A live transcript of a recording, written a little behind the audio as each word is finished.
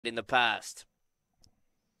in the past.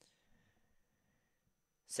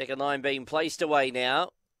 Second line being placed away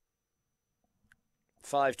now.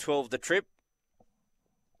 5:12 the trip.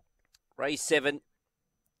 Race 7.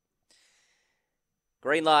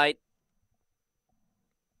 Green light.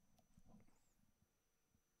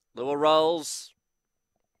 Lure rolls.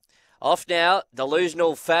 Off now.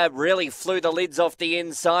 Delusional Fab really flew the lids off the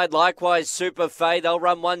inside. Likewise, Super Fay. They'll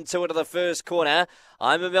run 1-2 into the first corner.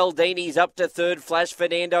 I'm a Maldini's up to third. Flash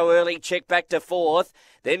Fernando early check back to fourth.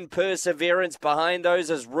 Then Perseverance behind those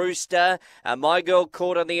as Rooster. My Girl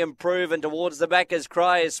Caught on the improve, and towards the back as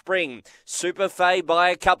Cry as Spring. Super Fay by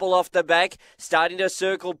a couple off the back. Starting to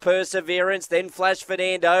circle Perseverance. Then Flash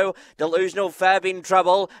Fernando. Delusional Fab in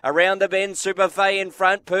trouble. Around the bend, Super Fay in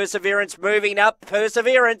front. Perseverance moving up.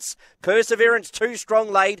 Perseverance too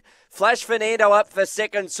strong late. Flash Fernando up for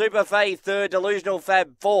second. Super Fay third. Delusional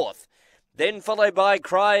Fab fourth. Then followed by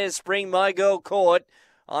Cry as Spring, My Girl Caught.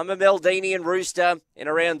 I'm a Maldini and Rooster in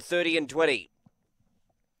around 30 and 20.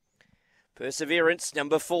 Perseverance,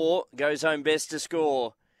 number 4, goes home best to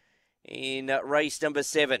score in race number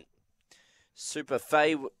 7. Super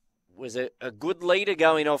Fay was a good leader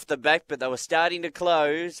going off the back, but they were starting to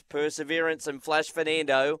close. Perseverance and Flash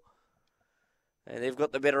Fernando. And they've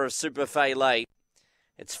got the better of Super Fay late.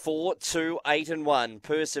 It's 4, 2, 8 and 1.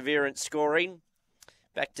 Perseverance scoring.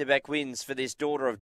 Back-to-back wins for this daughter of